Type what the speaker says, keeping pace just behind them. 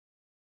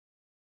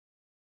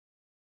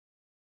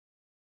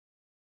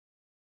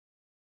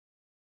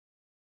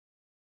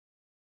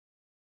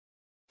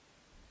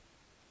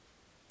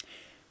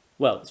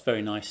Well, it's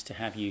very nice to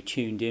have you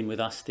tuned in with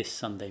us this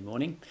Sunday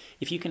morning.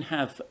 If you can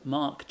have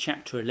Mark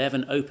chapter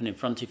 11 open in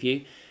front of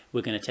you,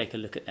 we're going to take a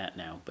look at that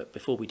now. But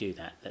before we do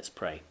that, let's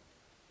pray.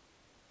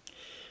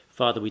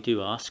 Father, we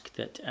do ask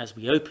that as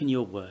we open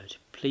your word,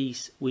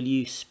 please will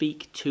you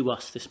speak to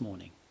us this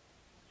morning.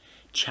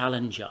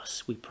 Challenge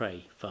us, we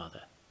pray,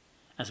 Father.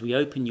 As we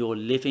open your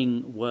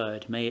living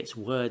word, may its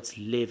words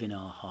live in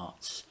our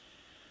hearts.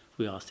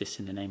 We ask this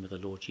in the name of the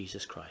Lord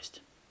Jesus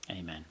Christ.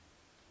 Amen.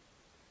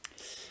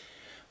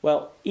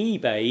 Well,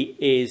 eBay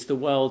is the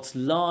world's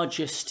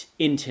largest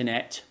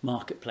internet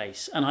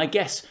marketplace, and I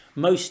guess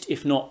most,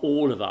 if not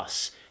all of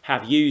us,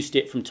 have used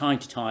it from time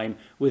to time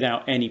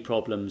without any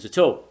problems at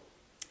all.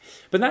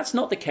 But that's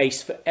not the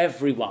case for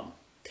everyone.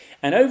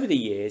 And over the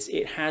years,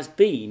 it has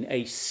been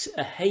a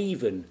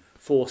haven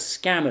for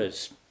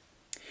scammers.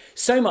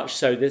 So much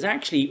so, there's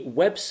actually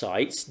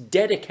websites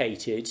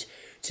dedicated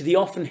to the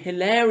often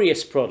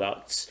hilarious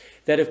products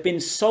that have been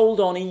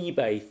sold on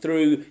eBay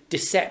through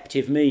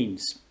deceptive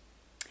means.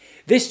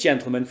 This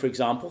gentleman, for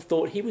example,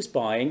 thought he was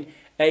buying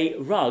a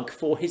rug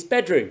for his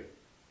bedroom.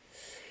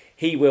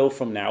 He will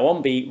from now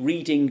on be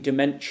reading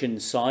dimension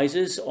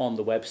sizes on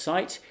the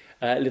website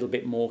a little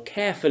bit more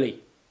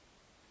carefully.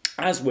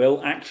 As will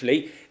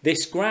actually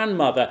this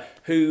grandmother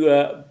who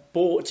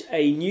bought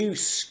a new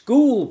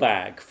school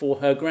bag for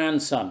her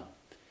grandson,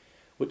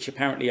 which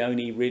apparently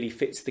only really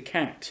fits the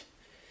cat.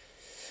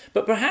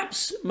 But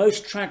perhaps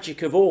most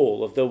tragic of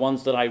all of the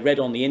ones that I read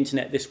on the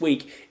internet this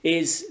week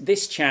is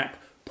this chap,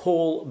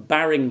 Paul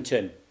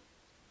Barrington.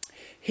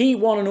 He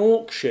won an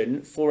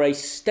auction for a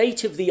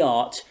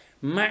state-of-the-art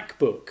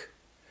MacBook,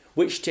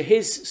 which to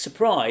his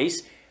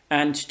surprise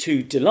and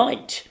to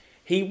delight,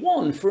 he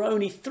won for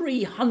only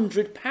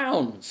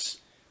 £300.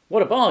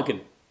 What a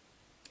bargain.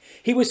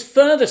 He was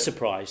further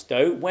surprised,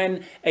 though,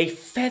 when a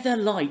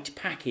feather-light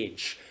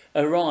package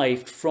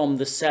arrived from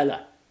the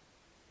seller.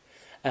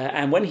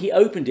 And when he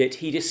opened it,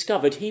 he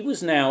discovered he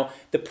was now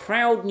the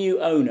proud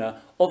new owner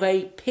of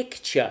a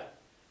picture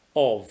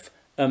of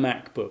a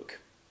MacBook.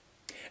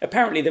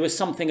 Apparently there was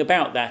something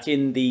about that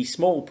in the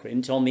small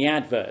print on the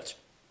advert.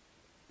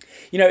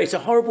 You know, it's a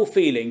horrible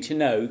feeling to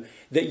know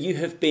that you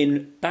have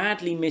been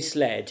badly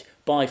misled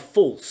by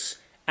false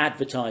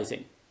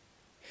advertising.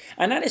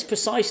 And that is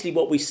precisely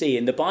what we see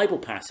in the Bible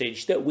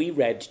passage that we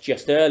read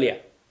just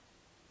earlier.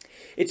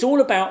 It's all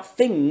about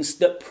things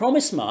that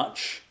promise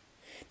much,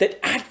 that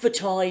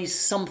advertise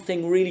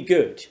something really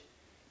good,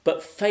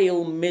 but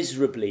fail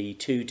miserably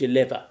to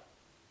deliver.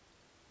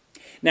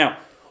 Now,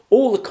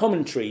 all the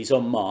commentaries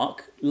on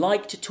Mark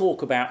like to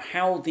talk about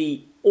how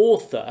the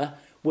author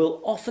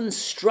will often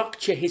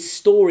structure his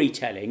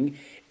storytelling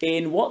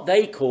in what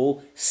they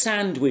call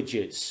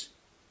sandwiches.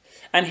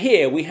 And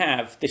here we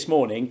have, this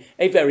morning,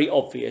 a very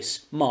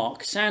obvious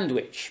Mark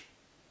sandwich.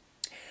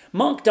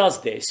 Mark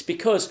does this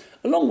because,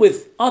 along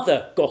with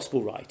other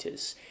gospel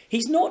writers,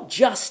 he's not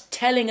just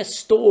telling a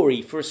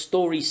story for a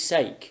story's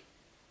sake.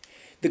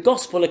 The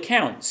gospel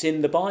accounts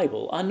in the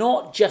Bible are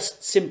not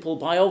just simple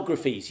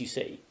biographies, you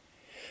see.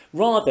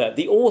 Rather,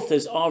 the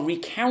authors are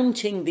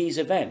recounting these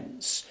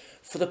events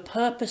for the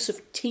purpose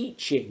of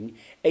teaching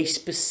a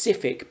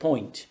specific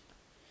point.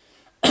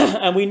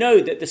 And we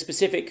know that the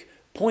specific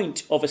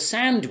point of a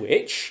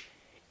sandwich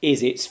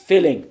is its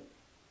filling.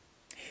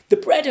 The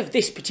bread of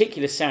this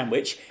particular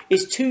sandwich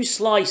is 2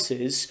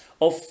 slices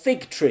of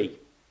fig tree,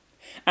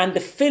 and the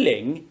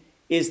filling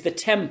is the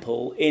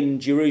temple in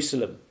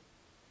Jerusalem.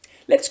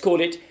 Let's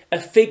call it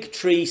a fig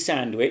tree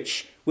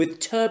sandwich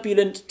with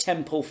turbulent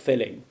temple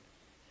filling.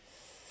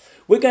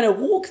 We're going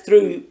to walk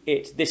through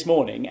it this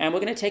morning, and we're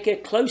going to take a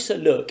closer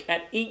look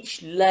at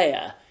each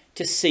layer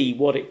to see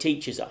what it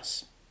teaches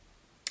us.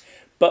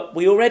 But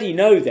we already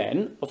know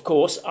then, of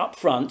course, up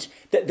front,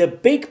 that the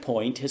big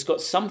point has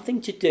got something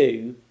to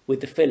do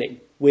with the filling,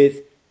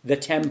 with the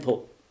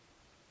temple.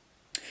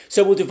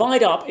 So we'll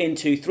divide up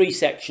into 3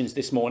 sections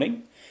this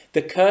morning: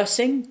 the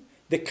cursing,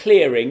 the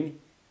clearing,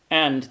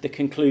 and the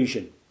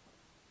conclusion.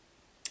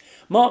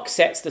 Mark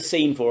sets the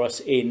scene for us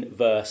in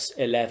verse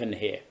 11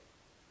 here.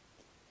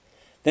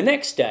 The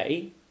next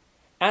day,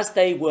 as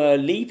they were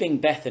leaving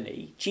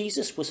Bethany,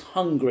 Jesus was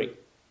hungry.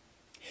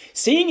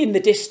 Seeing in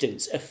the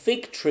distance a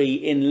fig tree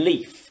in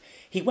leaf,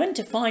 he went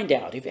to find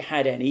out if it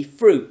had any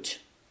fruit.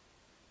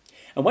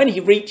 And when he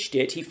reached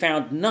it, he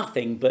found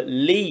nothing but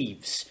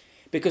leaves,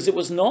 because it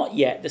was not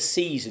yet the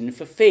season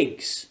for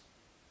figs.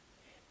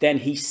 Then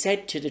he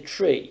said to the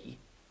tree,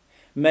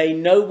 "May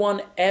no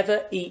one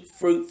ever eat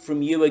fruit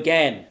from you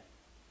again."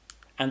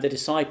 And the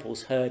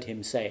disciples heard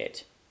him say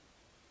it.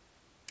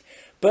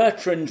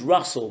 Bertrand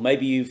Russell,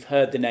 maybe you've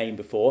heard the name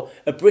before,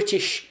 a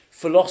British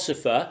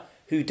philosopher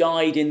who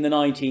died in the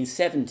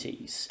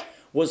 1970s,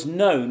 was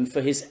known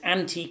for his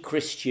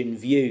anti-Christian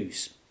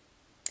views.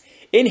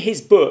 In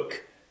his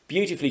book,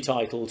 beautifully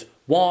titled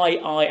 "Why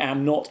I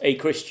Am Not a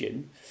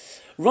Christian,"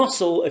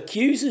 Russell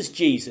accuses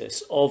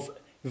Jesus of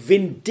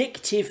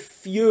vindictive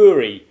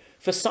fury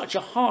for such a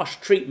harsh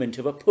treatment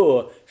of a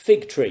poor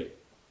fig tree.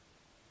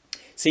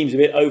 Seems a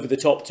bit over the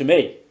top to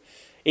me.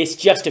 It's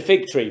just a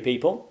fig tree,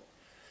 people.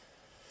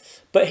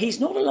 But he's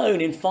not alone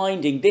in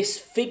finding this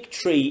fig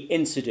tree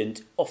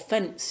incident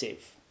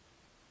offensive.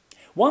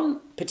 One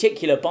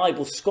particular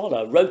Bible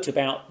scholar wrote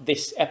about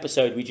this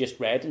episode we just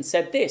read and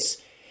said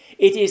this: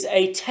 "It is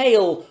a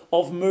tale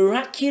of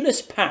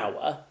miraculous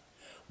power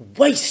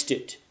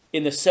wasted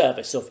in the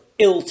service of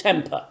ill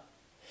temper.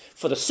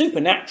 For the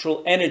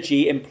supernatural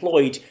energy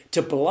employed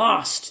to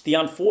blast the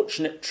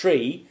unfortunate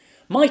tree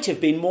might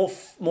have been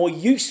more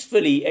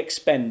usefully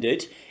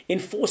expended in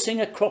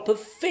forcing a crop of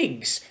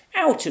figs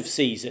out of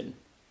season.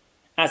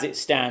 As it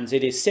stands,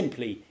 it is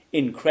simply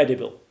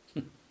incredible."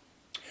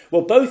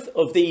 Well, both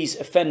of these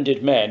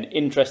offended men,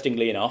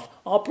 interestingly enough,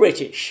 are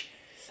British.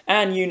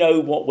 And you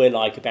know what we're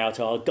like about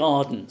our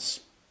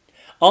gardens.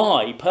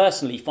 I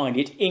personally find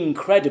it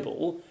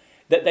incredible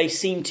that they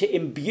seem to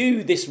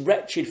imbue this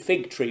wretched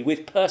fig tree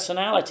with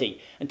personality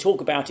and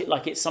talk about it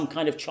like it's some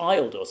kind of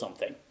child or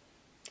something.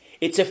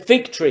 It's a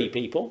fig tree,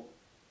 people.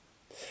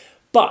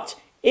 But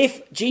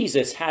if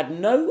Jesus had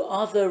no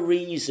other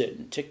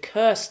reason to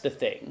curse the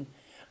thing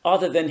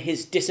other than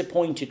his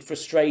disappointed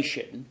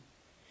frustration,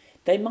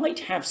 they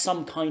might have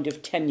some kind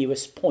of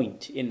tenuous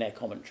point in their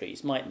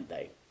commentaries, mightn't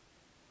they?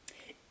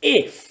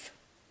 If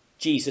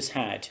Jesus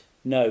had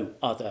no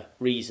other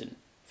reason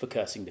for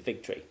cursing the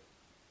fig tree.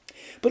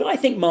 But I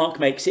think Mark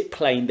makes it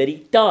plain that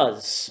he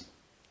does.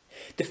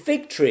 The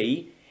fig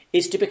tree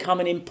is to become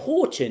an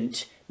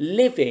important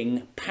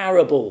living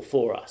parable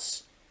for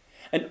us,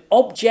 an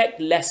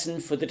object lesson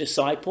for the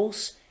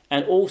disciples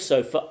and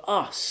also for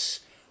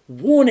us,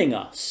 warning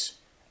us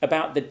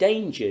about the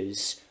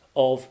dangers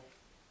of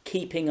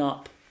keeping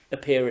up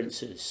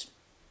appearances.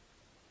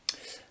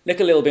 Look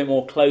a little bit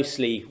more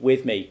closely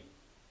with me.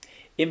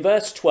 In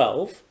verse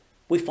 12,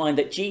 we find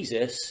that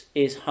Jesus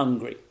is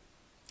hungry.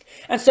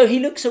 And so he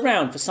looks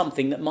around for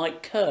something that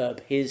might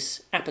curb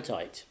his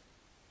appetite.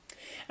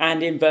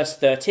 And in verse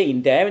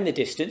 13, there in the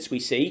distance, we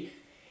see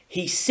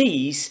he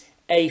sees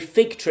a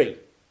fig tree.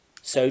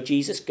 So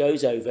Jesus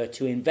goes over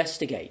to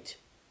investigate.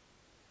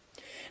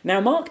 Now,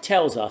 Mark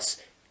tells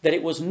us that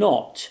it was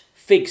not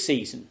fig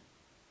season.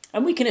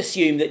 And we can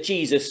assume that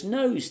Jesus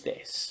knows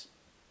this.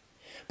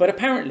 But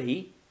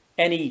apparently,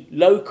 any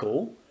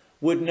local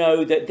would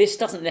know that this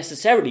doesn't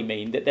necessarily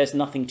mean that there's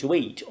nothing to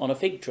eat on a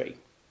fig tree.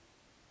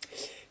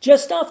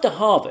 Just after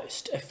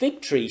harvest, a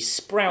fig tree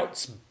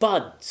sprouts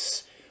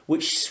buds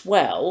which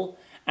swell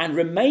and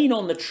remain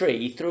on the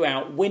tree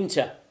throughout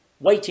winter,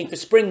 waiting for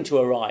spring to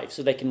arrive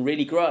so they can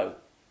really grow.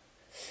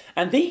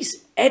 And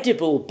these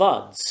edible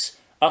buds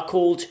are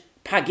called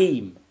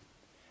pagim.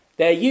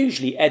 They're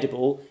usually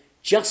edible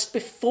just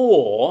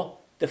before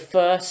the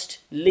first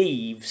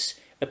leaves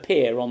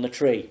appear on the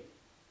tree.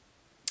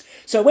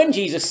 So when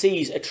Jesus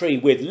sees a tree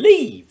with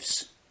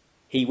leaves,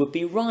 he would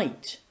be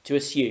right to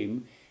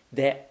assume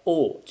there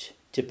ought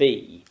to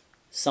be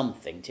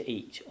something to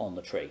eat on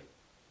the tree.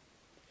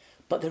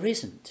 But there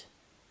isn't.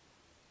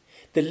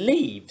 The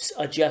leaves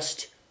are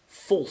just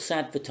false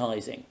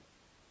advertising.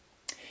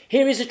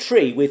 Here is a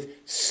tree with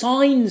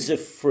signs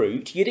of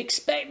fruit. You'd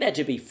expect there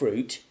to be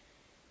fruit,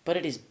 but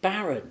it is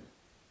barren.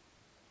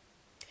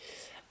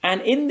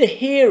 And in the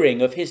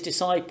hearing of his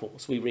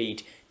disciples, we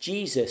read,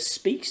 Jesus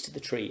speaks to the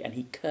tree and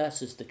he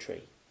curses the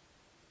tree.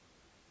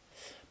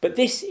 But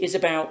this is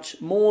about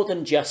more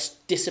than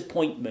just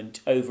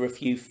disappointment over a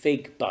few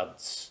fig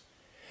buds.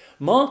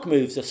 Mark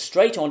moves us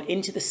straight on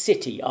into the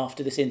city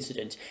after this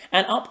incident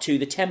and up to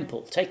the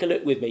temple. Take a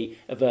look with me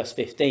at verse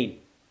 15.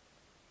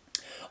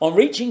 On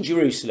reaching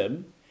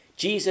Jerusalem,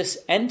 Jesus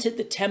entered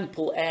the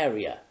temple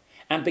area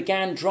and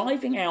began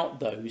driving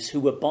out those who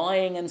were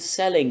buying and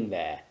selling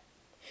there.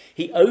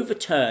 He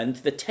overturned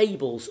the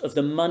tables of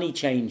the money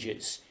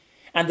changers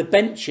and the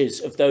benches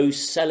of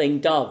those selling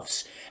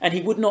doves, and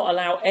he would not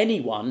allow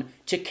anyone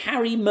to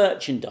carry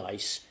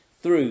merchandise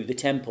through the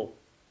temple.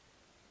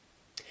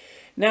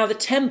 Now, the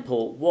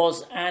temple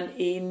was an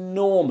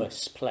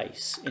enormous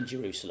place in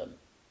Jerusalem.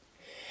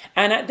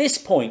 And at this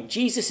point,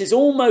 Jesus is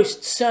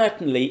almost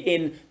certainly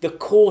in the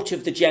court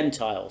of the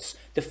Gentiles,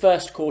 the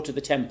first court of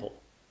the temple.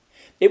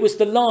 It was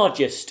the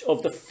largest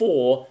of the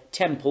 4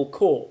 temple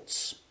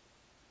courts.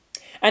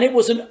 And it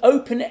was an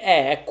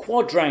open-air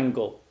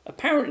quadrangle,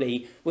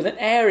 apparently with an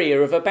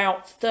area of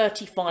about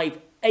 35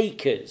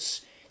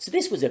 acres. So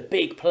this was a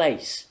big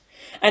place.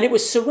 And it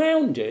was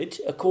surrounded,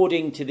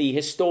 according to the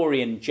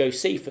historian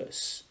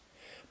Josephus,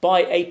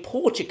 by a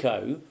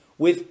portico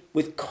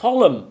with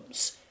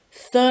columns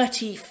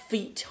 30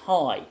 feet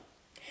high.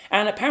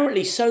 And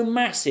apparently so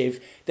massive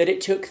that it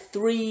took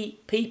 3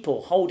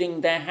 people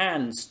holding their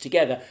hands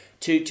together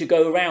to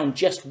go around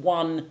just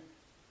one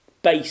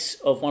base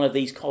of one of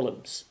these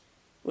columns.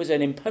 It was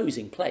an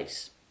imposing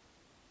place.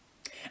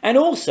 And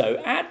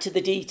also, add to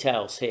the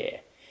details here,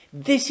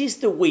 this is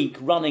the week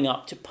running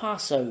up to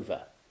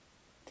Passover.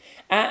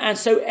 And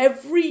so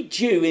every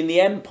Jew in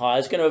the empire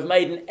is going to have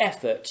made an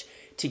effort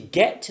to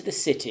get to the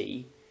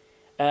city,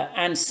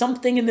 and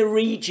something in the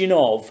region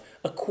of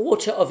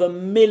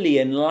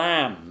 250,000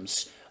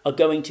 lambs are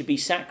going to be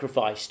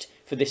sacrificed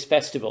for this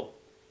festival.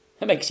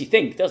 That makes you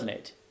think, doesn't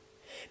it?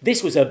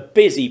 This was a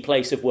busy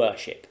place of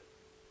worship.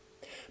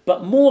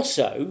 but more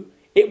so,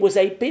 it was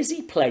a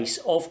busy place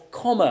of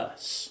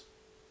commerce.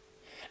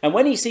 And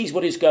when he sees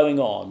what is going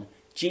on,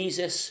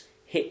 Jesus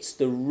hits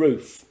the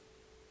roof.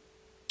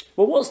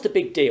 Well, what's the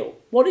big deal?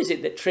 What is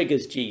it that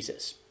triggers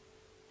Jesus?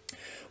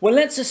 Well,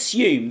 let's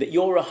assume that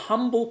you're a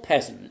humble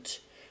peasant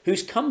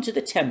who's come to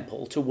the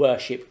temple to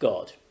worship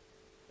God.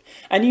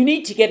 And you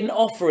need to get an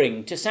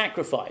offering to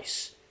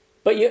sacrifice,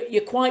 but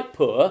you're quite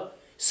poor,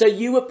 so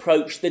you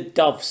approach the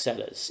dove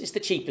sellers. It's the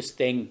cheapest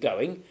thing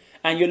going,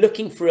 and you're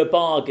looking for a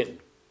bargain.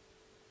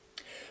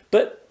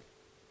 But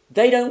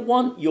they don't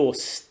want your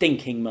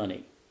stinking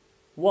money.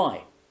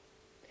 Why?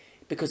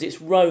 Because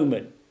it's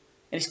Roman, and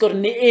it's got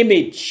an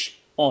image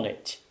on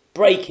it,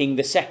 breaking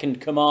the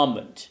second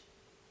commandment.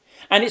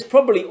 And it's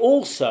probably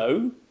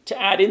also,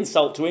 to add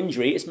insult to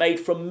injury, it's made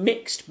from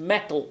mixed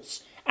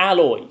metals,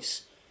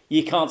 alloys.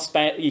 You can't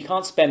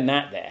spend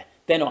that there.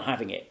 They're not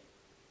having it.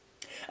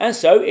 And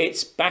so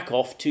it's back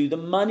off to the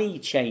money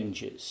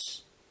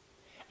changers.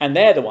 And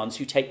they're the ones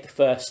who take the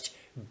first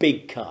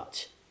big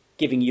cut,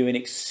 giving you an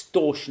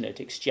extortionate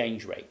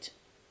exchange rate.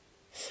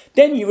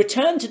 Then you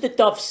return to the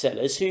dove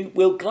sellers, who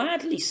will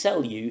gladly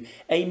sell you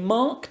a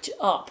marked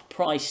up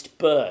priced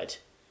bird.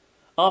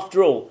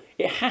 After all,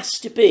 it has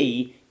to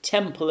be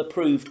temple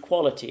approved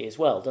quality as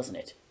well, doesn't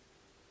it?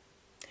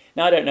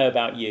 Now, I don't know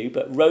about you,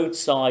 but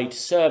roadside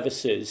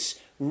services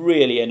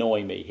really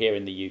annoy me here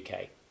in the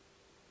UK.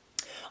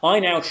 I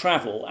now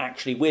travel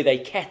actually with a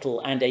kettle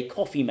and a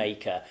coffee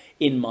maker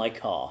in my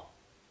car.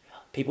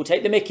 People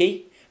take the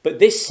mickey, but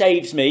this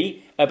saves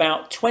me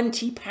about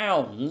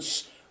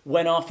 £20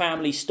 when our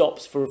family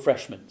stops for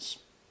refreshments.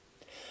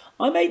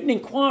 I made an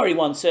inquiry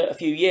once a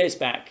few years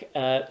back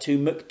to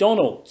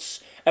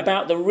McDonald's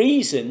about the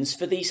reasons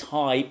for these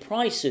high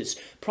prices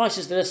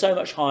that are so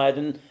much higher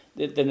than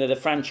the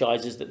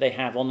franchises that they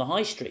have on the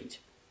high street.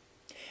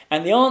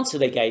 And the answer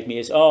they gave me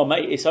is, oh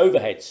mate, it's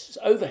overheads. It's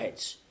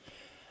overheads.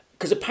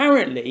 Because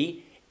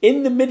apparently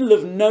in the middle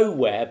of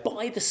nowhere,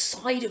 by the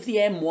side of the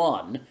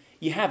M1,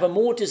 you have a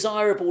more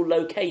desirable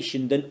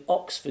location than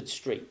Oxford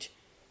Street,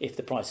 if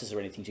the prices are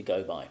anything to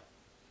go by.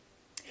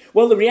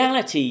 Well, the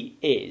reality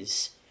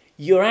is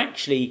you're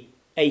actually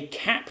a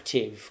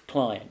captive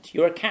client.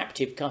 You're a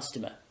captive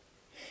customer.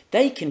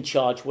 They can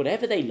charge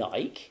whatever they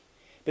like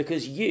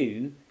because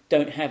you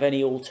don't have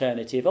any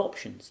alternative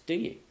options, do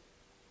you?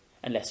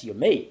 Unless you're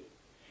me,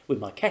 with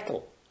my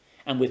kettle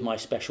and with my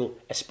special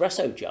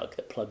espresso jug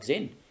that plugs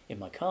in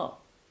my car.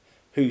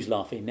 Who's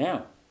laughing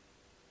now?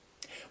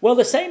 Well,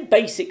 the same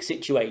basic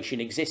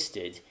situation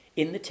existed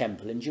in the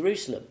temple in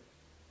Jerusalem.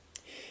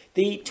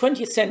 The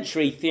 20th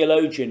century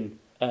theologian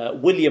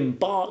William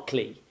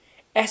Barclay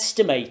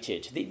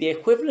estimated that the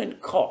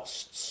equivalent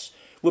costs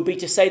would be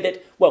to say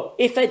that, well,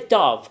 if a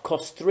dove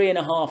cost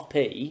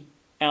 3.5p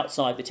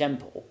outside the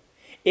temple,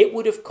 it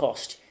would have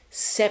cost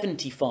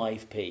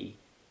 75p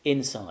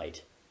inside.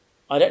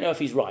 I don't know if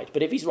he's right,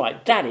 but if he's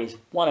right, that is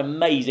one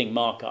amazing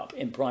markup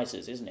in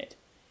prices, isn't it?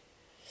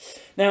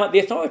 Now, the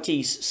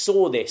authorities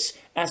saw this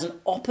as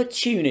an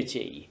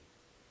opportunity,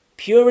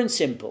 pure and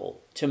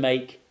simple, to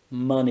make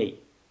money.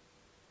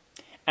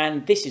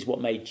 And this is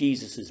what made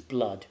Jesus'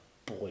 blood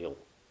boil.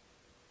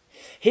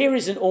 Here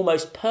is an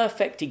almost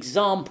perfect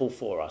example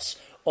for us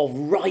of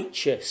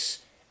righteous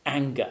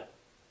anger.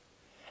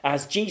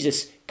 As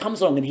Jesus comes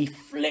along and he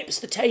flips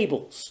the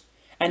tables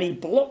and he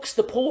blocks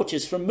the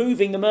porters from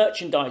moving the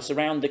merchandise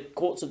around the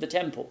courts of the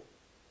temple.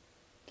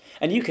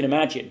 And you can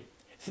imagine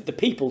that the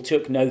people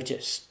took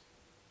notice.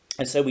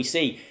 And so we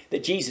see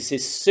that Jesus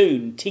is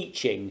soon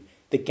teaching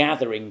the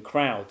gathering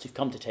crowds who've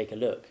come to take a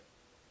look.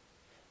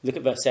 Look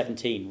at verse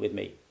 17 with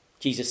me.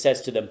 Jesus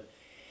says to them,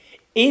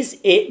 "Is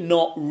it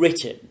not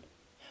written,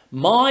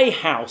 my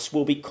house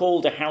will be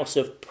called a house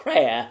of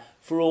prayer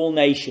for all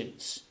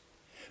nations,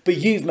 but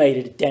you've made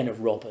it a den of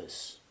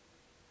robbers."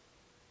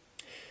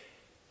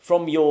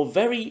 From your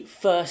very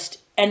first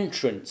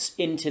entrance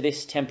into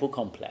this temple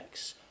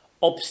complex,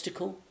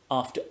 obstacle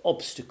after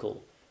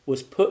obstacle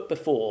was put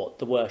before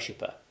the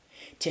worshipper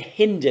to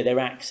hinder their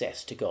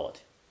access to God.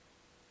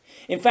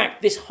 In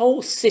fact, this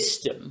whole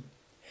system,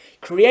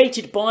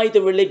 created by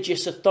the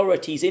religious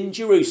authorities in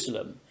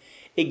Jerusalem,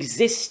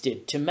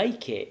 existed to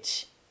make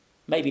it,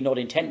 maybe not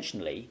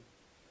intentionally,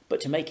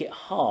 but to make it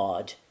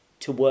hard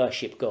to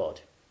worship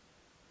God.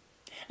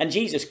 And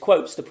Jesus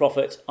quotes the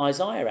prophet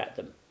Isaiah at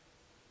them.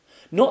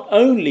 Not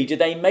only do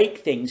they make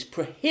things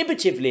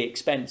prohibitively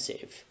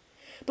expensive,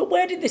 but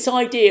where did this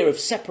idea of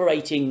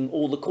separating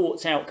all the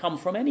courts out come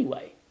from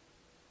anyway?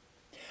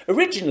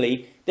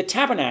 Originally, the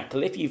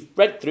tabernacle, if you've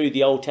read through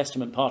the Old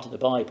Testament part of the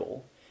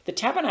Bible, the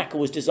tabernacle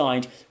was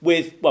designed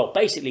with, well,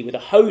 basically with a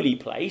holy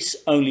place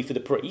only for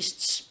the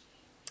priests,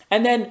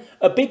 and then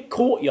a big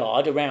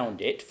courtyard around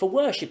it for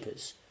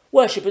worshippers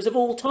of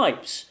all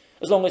types,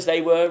 as long as they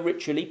were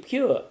ritually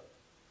pure.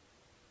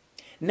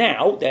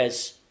 Now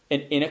there's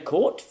an inner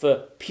court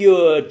for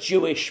pure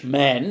Jewish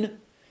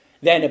men.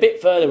 Then a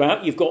bit further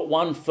out, you've got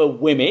one for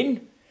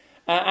women.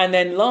 And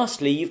then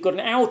lastly, you've got an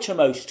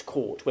outermost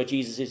court where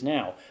Jesus is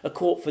now, a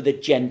court for the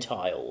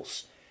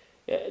Gentiles,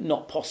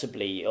 not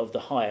possibly of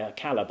the higher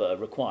calibre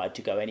required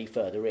to go any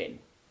further in.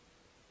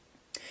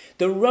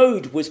 The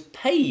road was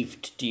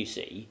paved, do you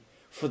see,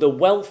 for the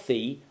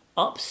wealthy,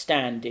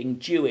 upstanding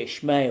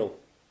Jewish male.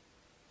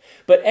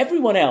 But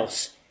everyone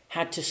else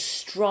had to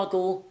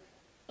struggle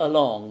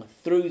along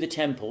through the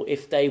temple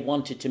if they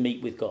wanted to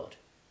meet with God.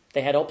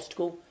 They had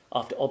obstacle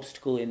after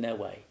obstacle in their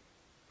way.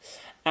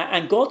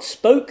 And God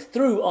spoke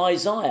through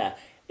Isaiah,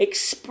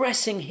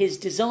 expressing his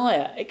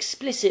desire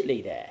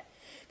explicitly there,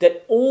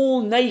 that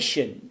all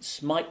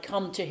nations might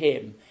come to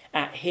him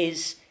at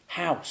his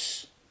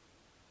house.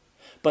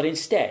 But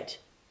instead,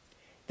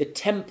 the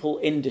temple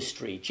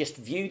industry just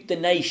viewed the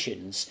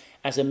nations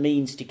as a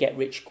means to get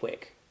rich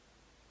quick.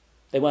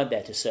 They weren't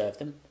there to serve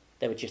them.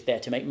 They were just there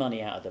to make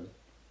money out of them.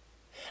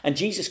 And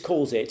Jesus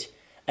calls it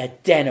a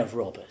den of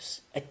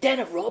robbers. A den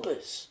of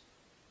robbers.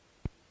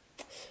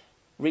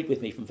 Read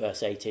with me from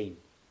verse 18.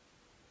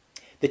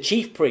 The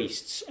chief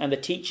priests and the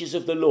teachers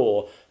of the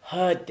law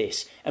heard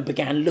this and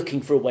began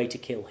looking for a way to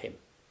kill him.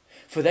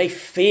 For they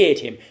feared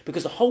him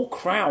because the whole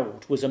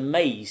crowd was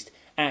amazed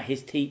at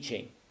his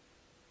teaching.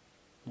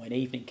 When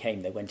evening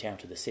came, they went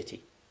out of the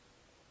city.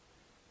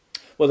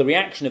 Well, the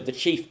reaction of the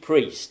chief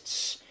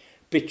priests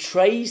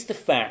betrays the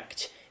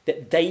fact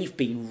that they've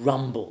been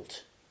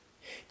rumbled.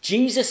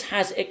 Jesus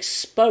has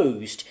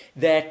exposed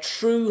their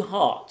true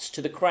hearts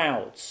to the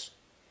crowds,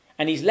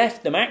 and he's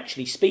left them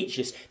actually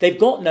speechless. They've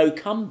got no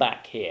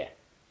comeback here.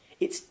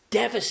 It's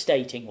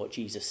devastating what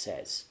Jesus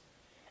says.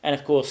 And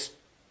of course,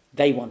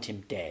 they want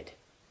him dead.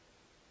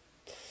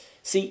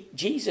 See,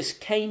 Jesus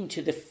came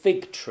to the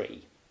fig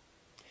tree,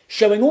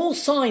 showing all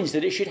signs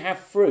that it should have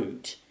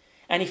fruit,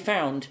 and he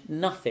found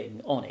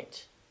nothing on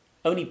it.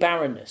 Only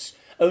barrenness,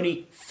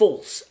 only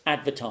false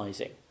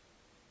advertising.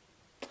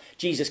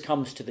 Jesus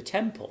comes to the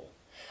temple,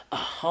 a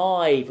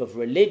hive of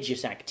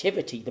religious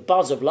activity, the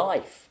buzz of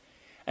life,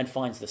 and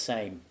finds the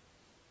same.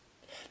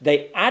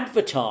 They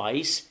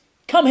advertise,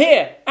 come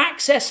here,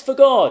 access for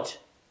God,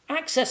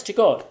 access to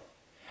God.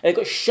 And they've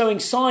got showing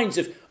signs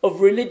of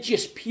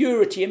religious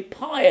purity and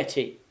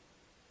piety.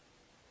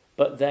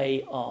 But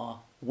they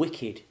are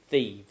wicked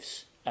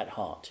thieves at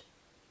heart.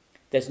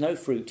 There's no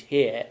fruit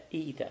here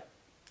either,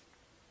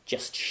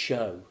 just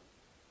show.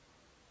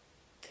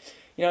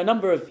 You know, a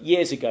number of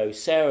years ago,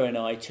 Sarah and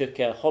I took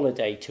a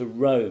holiday to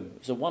Rome. It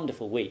was a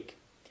wonderful week.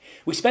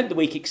 We spent the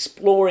week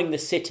exploring the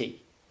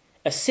city,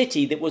 a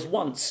city that was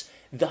once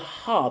the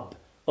hub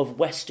of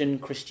Western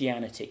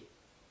Christianity.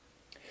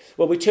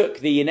 Well, we took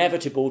the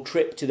inevitable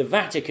trip to the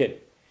Vatican,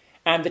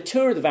 and the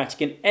tour of the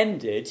Vatican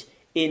ended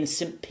in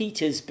St.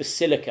 Peter's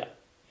Basilica.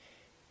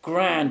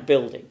 Grand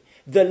building,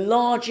 the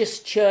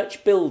largest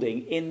church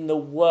building in the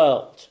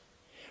world,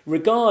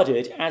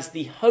 regarded as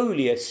the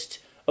holiest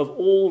of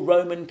all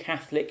Roman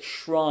Catholic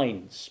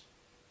shrines.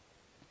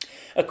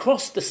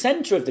 Across the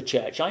centre of the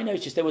church, I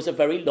noticed there was a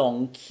very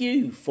long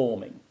queue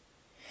forming.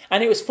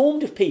 And it was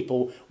formed of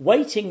people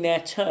waiting their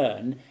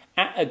turn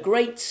at a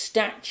great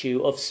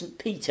statue of St.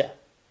 Peter.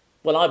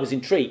 Well, I was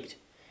intrigued,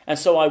 and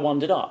so I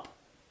wandered up.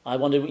 I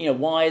wondered,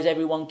 why is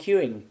everyone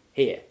queuing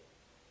here?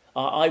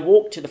 I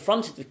walked to the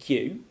front of the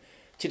queue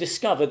to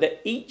discover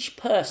that each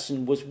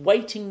person was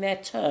waiting their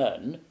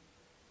turn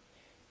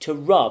to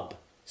rub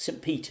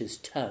St. Peter's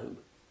toe.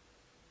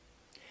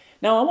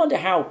 Now, I wonder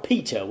how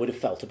Peter would have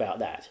felt about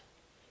that.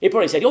 He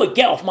probably said, "Oh,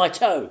 get off my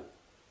toe."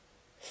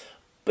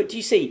 But do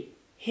you see,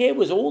 here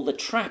was all the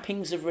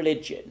trappings of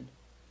religion,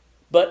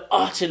 but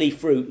utterly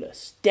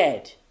fruitless,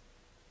 dead.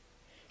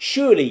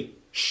 Surely,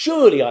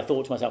 I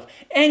thought to myself,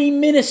 any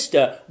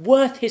minister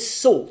worth his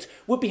salt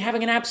would be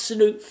having an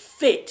absolute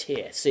fit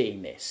here,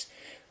 seeing this.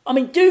 I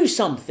mean, do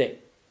something.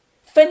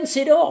 Fence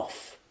it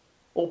off.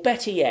 Or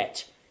better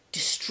yet,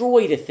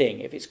 destroy the thing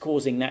if it's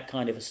causing that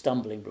kind of a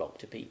stumbling block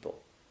to people.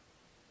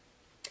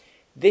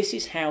 This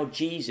is how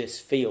Jesus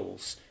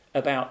feels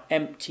about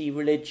empty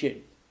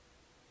religion.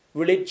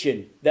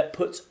 Religion that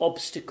puts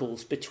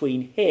obstacles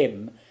between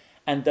him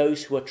and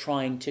those who are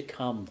trying to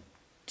come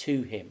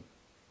to him.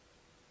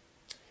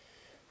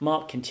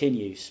 Mark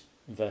continues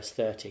in verse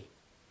 20.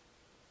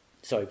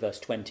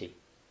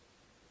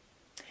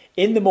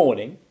 In the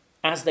morning,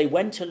 as they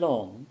went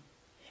along,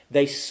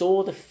 they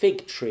saw the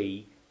fig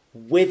tree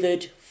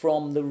withered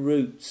from the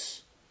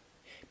roots.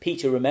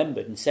 Peter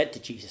remembered and said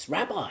to Jesus,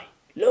 "Rabbi,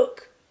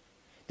 look,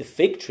 the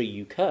fig tree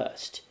you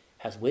cursed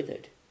has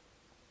withered."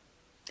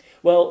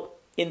 Well,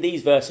 in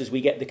these verses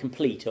we get the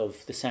complete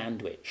of the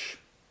sandwich.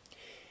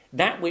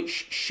 That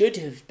which should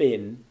have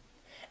been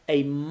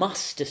a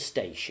muster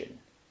station,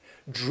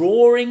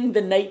 drawing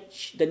the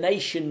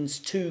nations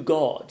to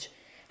God,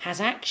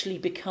 has actually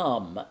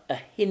become a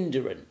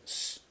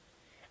hindrance,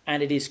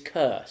 and it is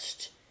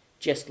cursed,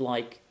 just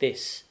like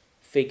this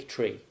fig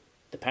tree,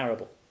 the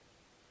parable.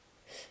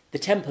 The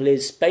temple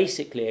is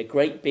basically a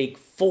great big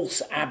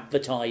false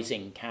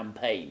advertising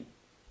campaign.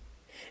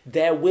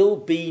 There will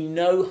be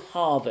no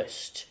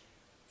harvest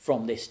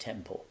from this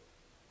temple.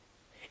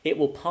 It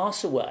will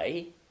pass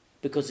away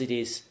because it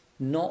is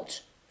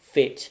not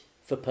fit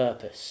for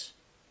purpose.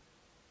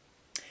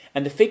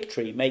 And the fig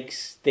tree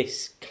makes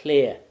this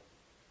clear.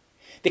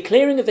 The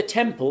clearing of the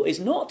temple is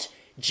not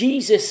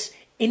Jesus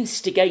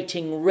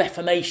instigating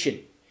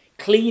reformation,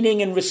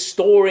 cleaning and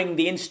restoring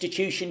the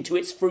institution to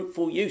its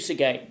fruitful use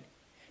again.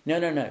 No,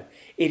 no, no.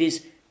 It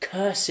is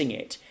cursing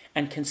it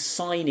and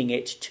consigning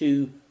it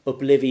to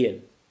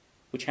oblivion,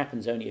 which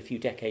happens only a few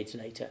decades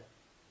later.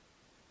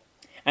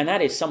 And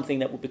that is something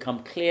that will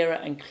become clearer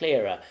and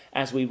clearer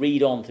as we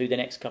read on through the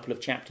next couple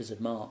of chapters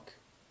of Mark.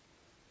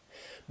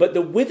 But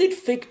the withered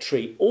fig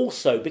tree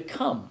also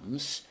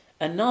becomes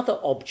another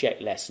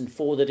object lesson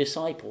for the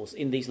disciples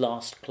in these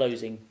last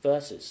closing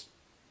verses.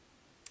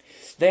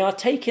 They are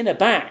taken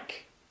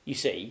aback, you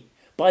see,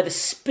 by the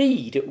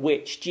speed at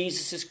which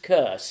Jesus'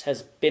 curse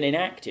has been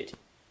enacted.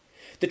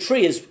 The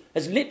tree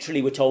has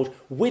literally, we're told,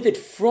 withered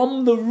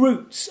from the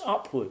roots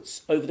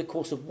upwards over the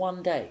course of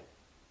one day.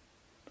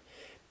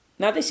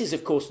 Now, this is,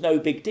 of course, no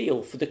big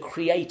deal for the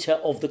creator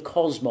of the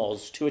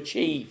cosmos to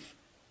achieve.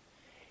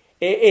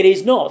 It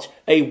is not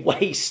a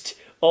waste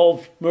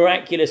of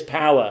miraculous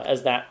power,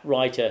 as that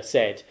writer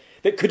said,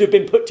 that could have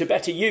been put to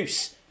better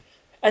use,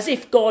 as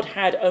if God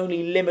had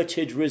only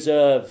limited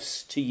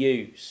reserves to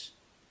use.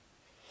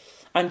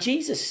 And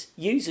Jesus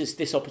uses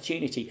this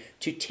opportunity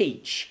to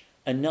teach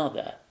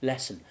another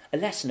lesson, a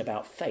lesson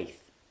about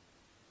faith.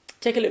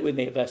 Take a look with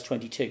me at verse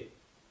 22.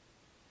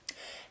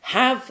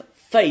 Have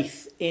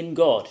faith in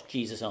God,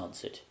 Jesus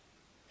answered.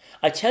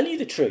 I tell you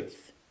the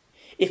truth.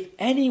 If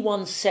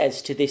anyone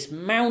says to this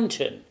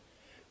mountain,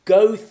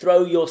 go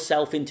throw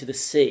yourself into the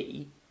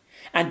sea,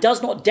 and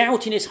does not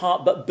doubt in his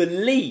heart, but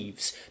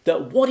believes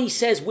that what he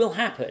says will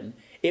happen,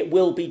 it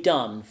will be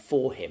done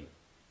for him.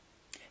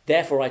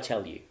 Therefore I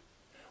tell you,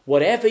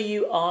 whatever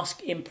you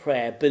ask in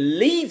prayer,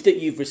 believe that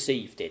you've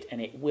received it,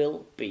 and it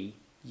will be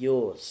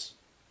yours.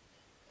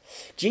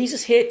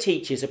 Jesus here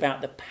teaches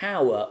about the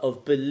power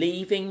of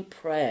believing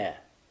prayer.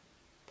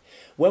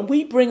 When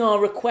we bring our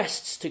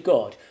requests to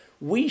God,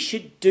 we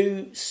should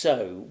do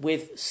so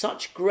with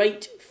such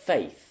great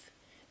faith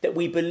that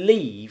we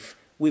believe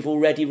we've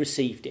already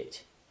received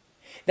it.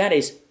 That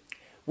is,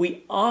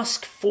 we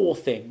ask for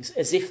things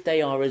as if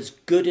they are as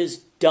good as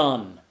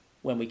done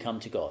when we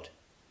come to God,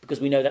 because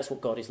we know that's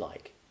what God is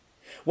like.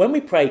 When we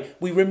pray,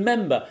 we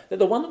remember that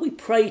the one that we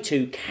pray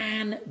to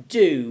can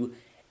do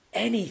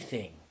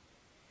anything.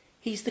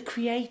 He's the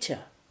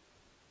creator.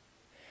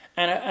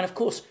 And of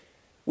course,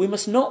 we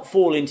must not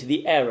fall into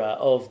the error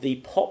of the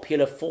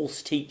popular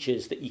false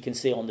teachers that you can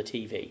see on the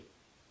TV,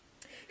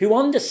 who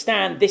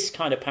understand this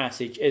kind of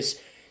passage as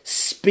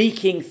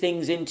speaking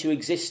things into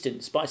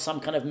existence by some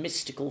kind of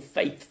mystical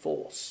faith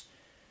force.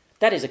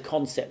 That is a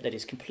concept that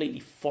is completely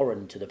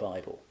foreign to the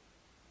Bible.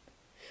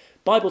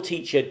 Bible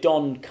teacher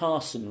Don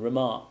Carson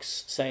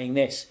remarks, saying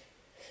this: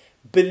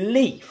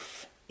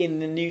 belief in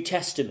the New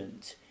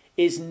Testament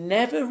is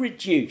never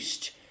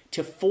reduced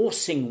to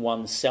forcing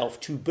oneself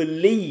to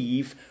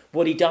believe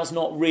what he does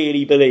not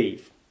really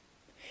believe.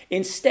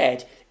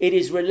 Instead, it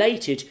is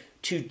related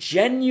to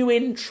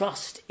genuine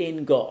trust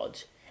in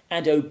God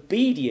and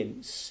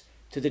obedience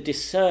to the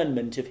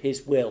discernment of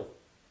his will.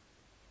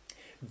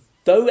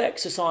 Though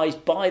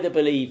exercised by the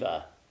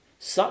believer,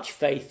 such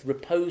faith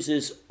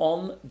reposes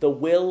on the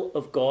will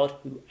of God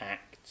who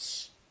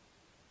acts.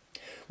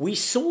 We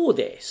saw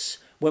this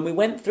when we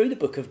went through the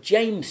book of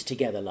James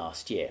together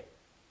last year.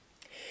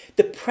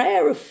 The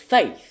prayer of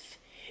faith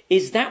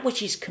is that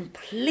which is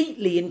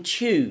completely in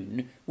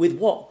tune with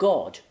what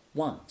God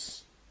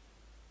wants.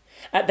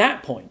 At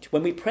that point,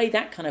 when we pray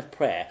that kind of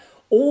prayer,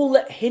 all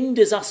that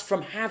hinders us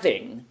from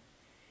having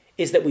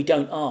is that we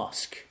don't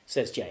ask,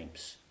 says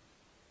James.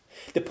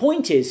 The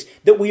point is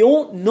that we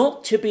ought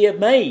not to be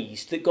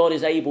amazed that God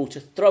is able to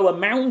throw a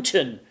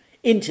mountain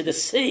into the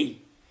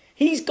sea.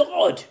 He's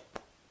God.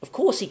 Of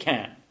course he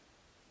can.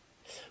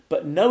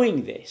 But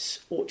knowing this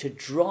ought to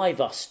drive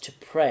us to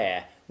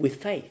prayer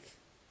with faith.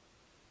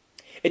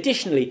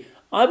 Additionally,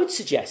 I would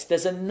suggest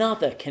there's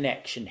another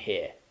connection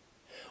here,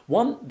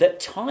 one that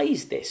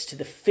ties this to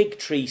the fig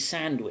tree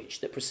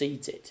sandwich that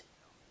precedes it.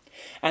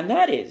 And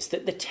that is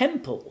that the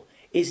temple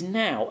is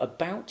now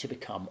about to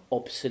become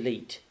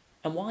obsolete.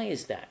 And why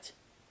is that?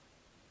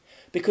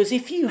 Because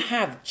if you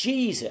have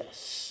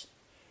Jesus,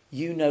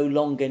 you no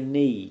longer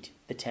need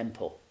the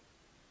temple.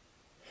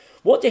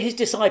 What do his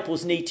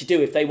disciples need to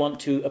do if they want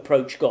to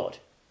approach God?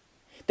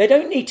 They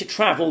don't need to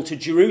travel to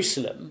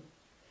Jerusalem,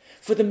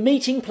 for the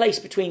meeting place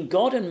between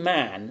God and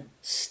man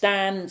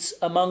stands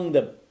among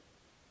them.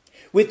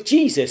 With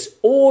Jesus,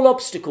 all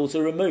obstacles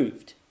are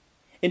removed.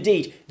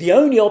 Indeed, the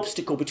only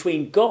obstacle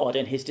between God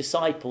and his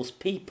disciples'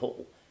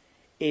 people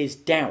is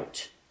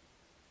doubt.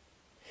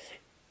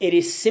 It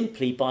is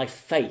simply by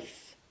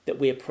faith that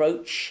we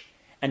approach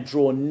and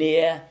draw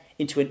near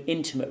into an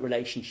intimate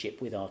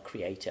relationship with our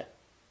Creator.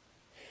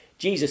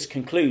 Jesus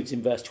concludes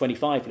in verse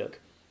 25, look.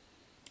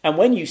 And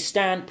when you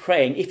stand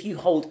praying, if you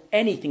hold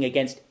anything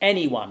against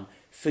anyone,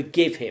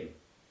 forgive him,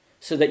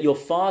 so that your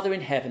Father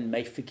in heaven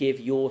may forgive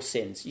your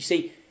sins. You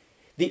see,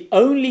 the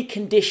only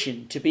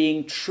condition to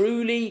being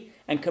truly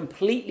and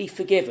completely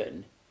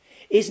forgiven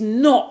is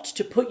not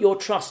to put your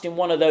trust in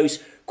one of those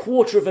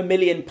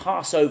 250,000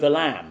 Passover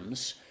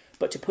lambs,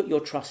 but to put your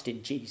trust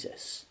in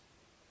Jesus.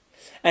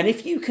 And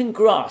if you can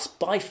grasp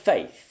by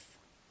faith,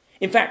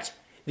 in fact,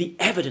 the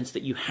evidence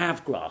that you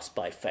have grasped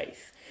by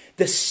faith,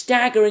 the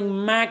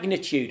staggering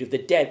magnitude of the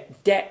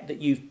debt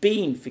that you've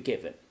been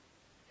forgiven,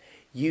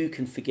 you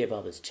can forgive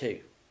others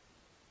too.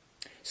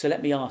 So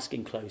let me ask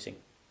in closing,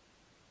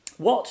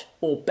 what,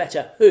 or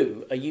better,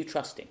 who are you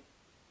trusting?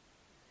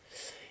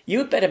 You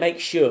had better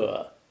make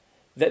sure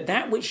that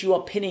that which you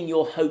are pinning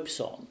your hopes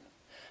on,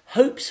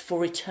 hopes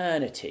for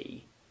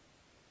eternity,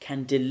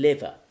 can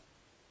deliver.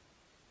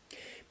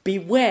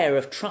 Beware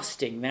of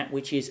trusting that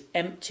which is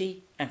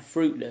empty and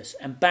fruitless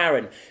and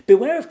barren.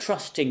 Beware of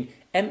trusting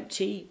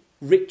empty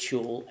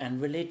ritual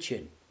and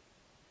religion.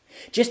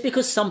 Just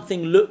because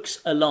something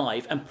looks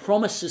alive and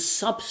promises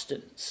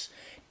substance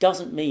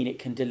doesn't mean it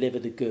can deliver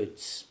the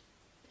goods.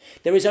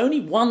 There is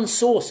only one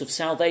source of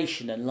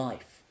salvation and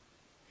life.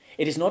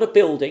 It is not a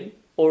building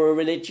or a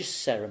religious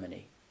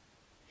ceremony.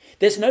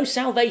 There's no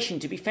salvation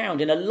to be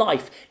found in a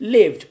life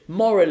lived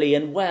morally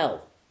and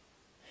well.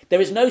 There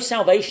is no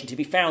salvation to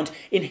be found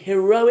in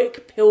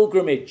heroic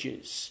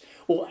pilgrimages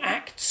or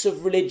acts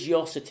of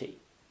religiosity.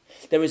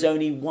 There is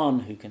only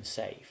one who can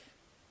save.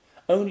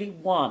 Only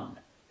one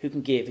who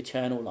can give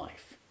eternal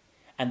life.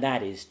 And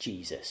that is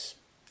Jesus.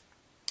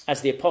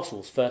 As the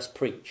apostles first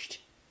preached,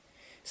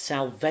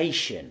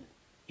 salvation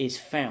is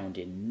found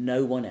in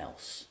no one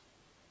else.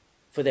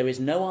 For there is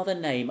no other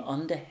name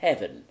under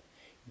heaven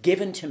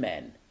given to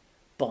men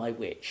by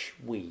which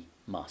we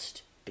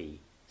must be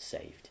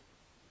saved.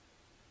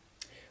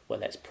 Well,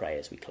 let's pray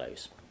as we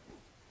close.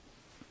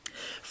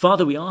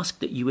 Father, we ask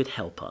that you would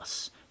help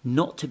us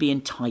not to be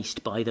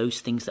enticed by those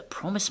things that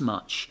promise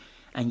much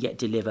and yet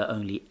deliver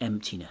only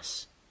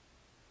emptiness.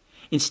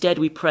 Instead,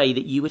 we pray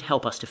that you would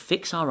help us to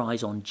fix our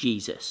eyes on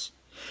Jesus,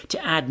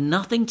 to add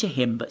nothing to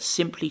him but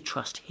simply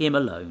trust him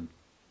alone.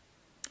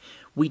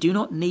 We do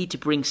not need to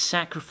bring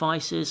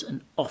sacrifices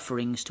and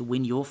offerings to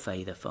win your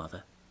favour,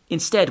 Father.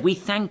 Instead, we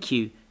thank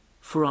you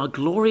for our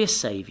glorious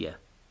Saviour,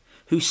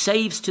 who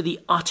saves to the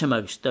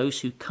uttermost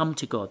those who come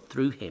to God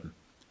through him,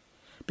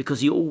 because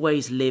he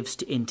always lives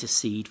to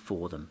intercede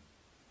for them.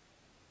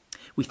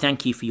 We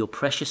thank you for your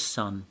precious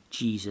Son,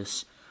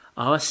 Jesus,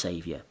 our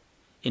Saviour,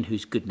 in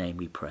whose good name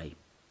we pray.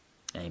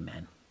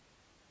 Amen.